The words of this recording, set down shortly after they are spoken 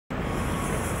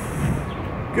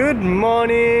Good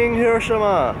morning,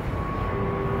 Hiroshima!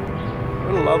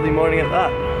 What a lovely morning at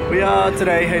that. We are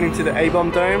today heading to the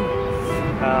A-bomb dome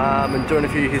and doing a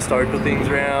few historical things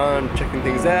around, checking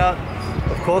things out.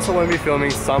 Of course I won't be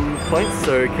filming some points,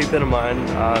 so keep that in mind.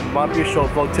 It might be a short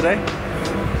vlog today,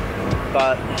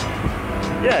 but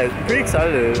yeah, pretty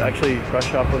excited to actually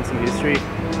brush up on some history.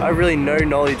 I have really no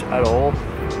knowledge at all.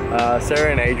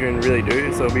 Sarah and Adrian really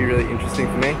do, so it'll be really interesting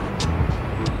for me.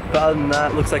 But other than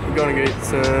that, looks like we're going to get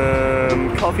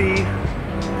some coffee.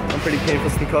 I'm pretty keen for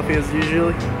some coffee as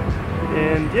usual.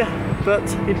 And yeah, but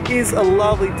it is a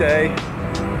lovely day.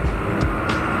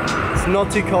 It's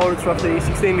not too cold, it's roughly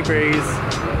 16 degrees.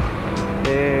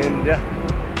 And yeah,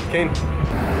 keen.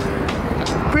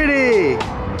 Pretty!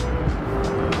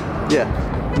 Yeah,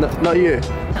 no, not you.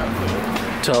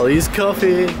 Tully's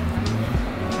coffee.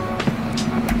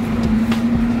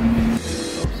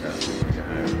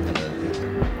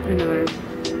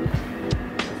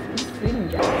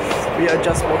 We are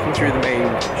just walking through the main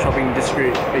shopping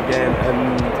district again,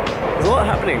 and there's a lot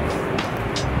happening.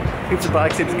 Heaps of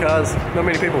bikes, heaps of cars, not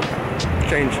many people.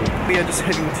 Strange. We are just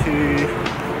heading to,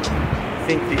 I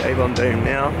think, the A-bomb dome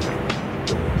now.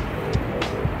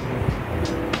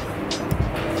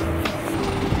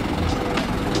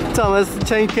 Thomas, the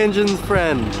tank engine's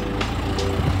friend.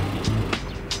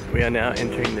 We are now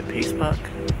entering the Peace Park,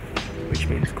 which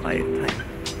means quiet time.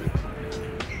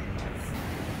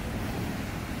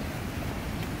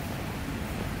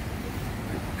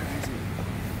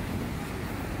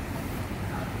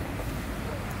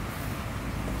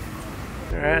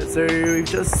 Alright, so we've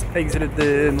just exited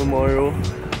the memorial.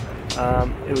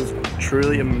 It was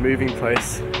truly a moving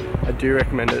place. I do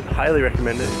recommend it, highly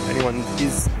recommend it if anyone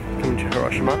is coming to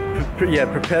Hiroshima. Yeah,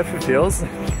 prepare for feels.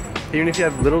 Even if you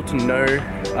have little to no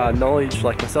knowledge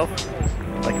like myself,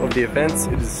 like of the events,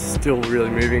 it is still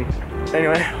really moving.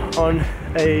 Anyway, on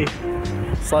a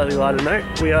slightly lighter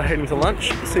note, we are heading to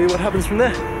lunch. See what happens from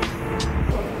there.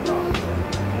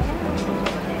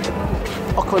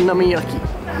 Okonomiyaki.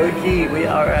 Okay, we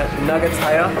are at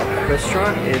Nagataya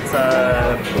restaurant. It's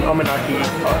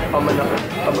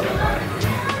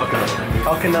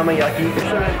Okonomiyaki.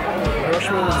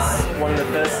 Hiroshima was one of the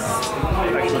first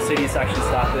actual cities to actually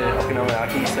start the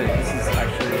Okonomiyaki, so this is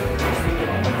actually a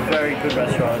very good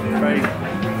restaurant, very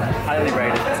highly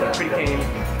rated, so pretty keen.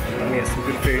 And we have some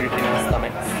good food in our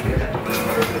stomachs.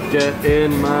 Get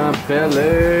in my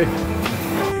belly.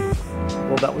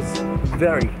 Well, that was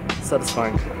very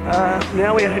satisfying.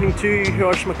 Now we are heading to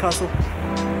Hiroshima Castle,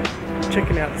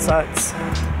 checking out the sights,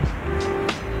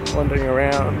 wandering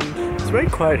around. It's very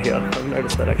quiet here, I've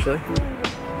noticed that actually.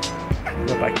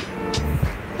 No bike.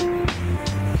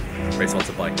 Rhys wants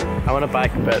a bike. I want a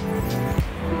bike, but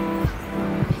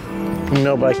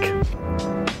no bike.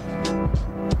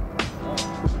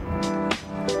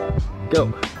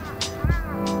 Go.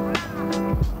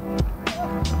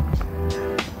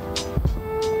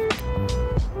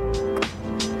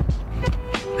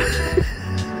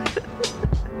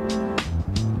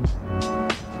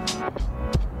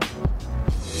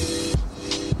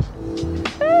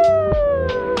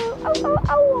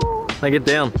 Now get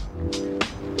down.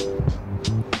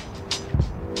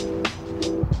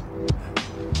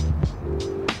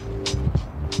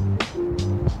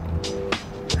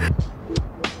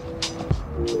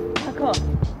 Back off.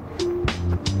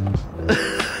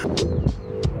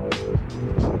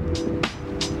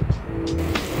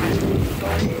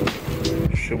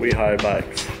 Should we hire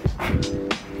bikes? I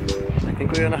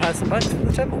think we're gonna hire some bikes for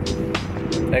the temple.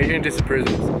 Adrian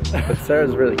disapproves, but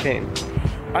Sarah's really keen.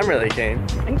 I'm really keen.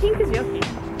 I'm keen because you're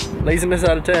keen. Laziness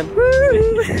out of 10.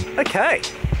 Woo! Okay.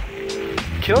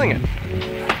 Killing it.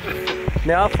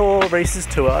 Now for Rhys's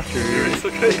tour through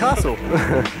the castle.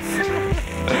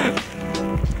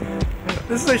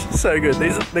 This is actually so good.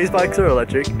 These bikes are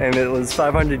electric and it was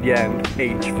 500 yen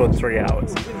each for 3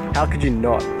 hours. How could you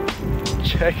not?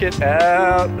 Check it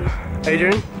out.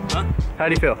 Adrian, huh? How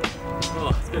do you feel? Oh,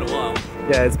 it's been a while.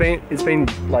 Yeah, it's been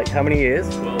like how many years?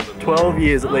 12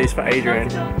 years at least for Adrian.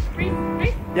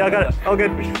 Yeah, I got it. All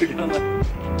good.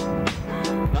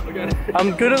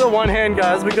 I'm good at the one hand,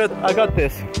 guys. I got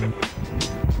this.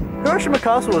 Hiroshima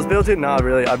Castle was built in. Nah,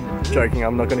 really, I'm joking.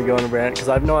 I'm not going to go on a rant because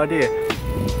I have no idea.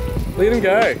 Let him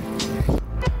go.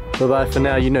 Bye bye for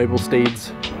now, you noble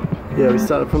steeds. Yeah, we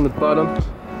started from the bottom.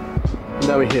 And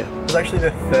now we're here. It was actually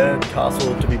the third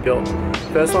castle to be built.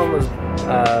 First one was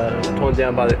torn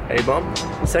down by the A-bomb.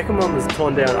 The second one was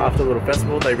torn down after a little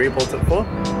festival they rebuilt it for.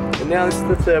 And now this is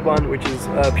the third one, which is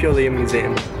purely a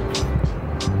museum.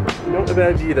 Not a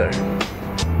bad view though.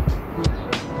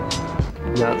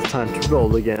 Now it's time to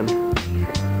roll again.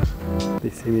 They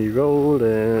see me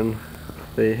rolling.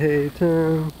 They hate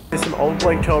him. There's some old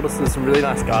bloke told us there's some really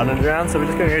nice gardens around, so we're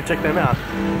just gonna go check them out.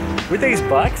 With these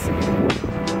bikes,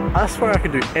 I swear I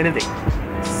could do anything.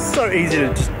 So easy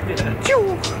to just...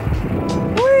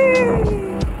 Whee!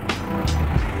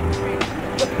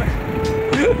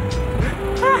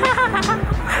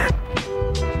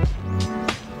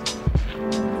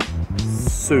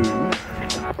 So,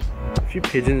 a few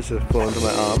pigeons just flew into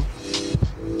my arm.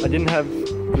 I didn't have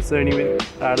the Sony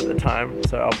out at the time,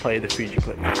 so I'll play the Fuji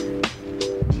clip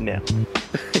now.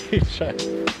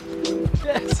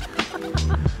 Yes!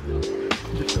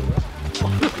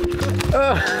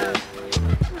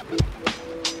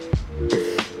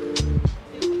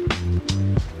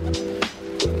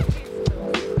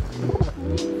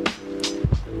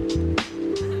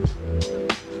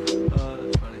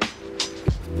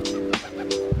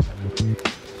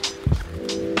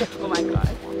 Oh my god.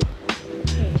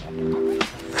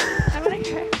 I wanna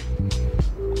go.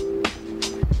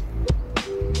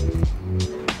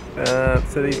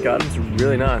 So these gardens are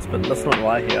really nice, but let's not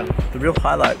lie here. The real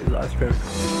highlight is ice cream.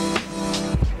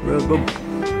 Real good.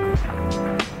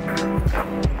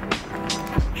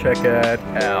 Check it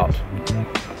out.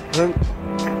 I think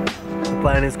the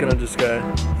plan is gonna just go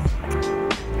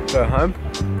home,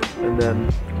 and then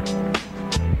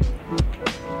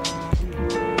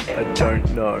I don't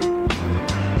know.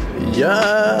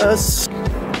 Yes.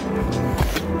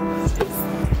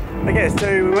 Okay,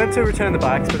 so we went to return the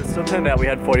bikes, but it still turned out we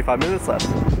had 45 minutes left.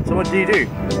 So what do?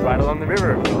 Ride along the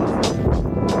river.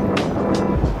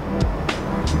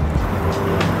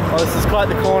 Oh, this is quite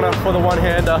the corner for the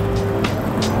one-hander.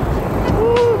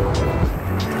 Woo!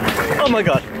 Oh my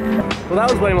god. Well, that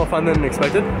was way more fun than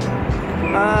expected.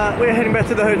 We're heading back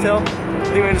to the hotel. I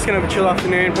think we're just gonna have a chill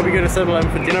afternoon, probably go to 7-Eleven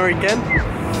for dinner again.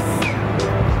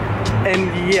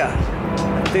 And yeah,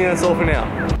 I think that's all for now.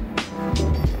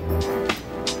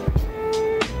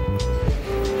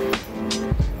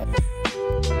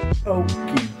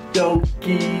 Okie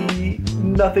dokie,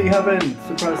 nothing happened.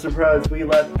 Surprise, surprise. We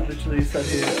literally sat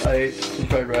here. I ate some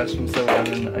fried rice from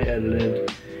 7-Eleven. I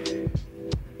edited.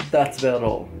 That's about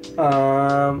all.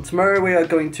 Tomorrow we are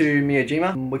going to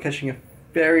Miyajima. We're catching a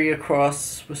ferry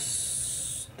across.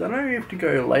 Don't know if to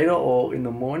go later or in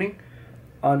the morning.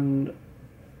 Unknown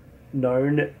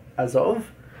as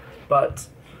of, but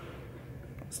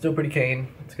still pretty keen.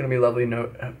 It's gonna be lovely no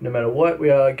matter what. We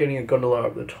are getting a gondola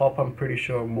up the top. I'm pretty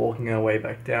sure I'm walking our way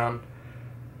back down.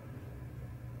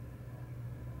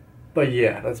 But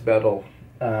yeah, that's about all.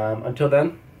 Until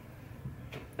then,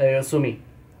 ayosumi.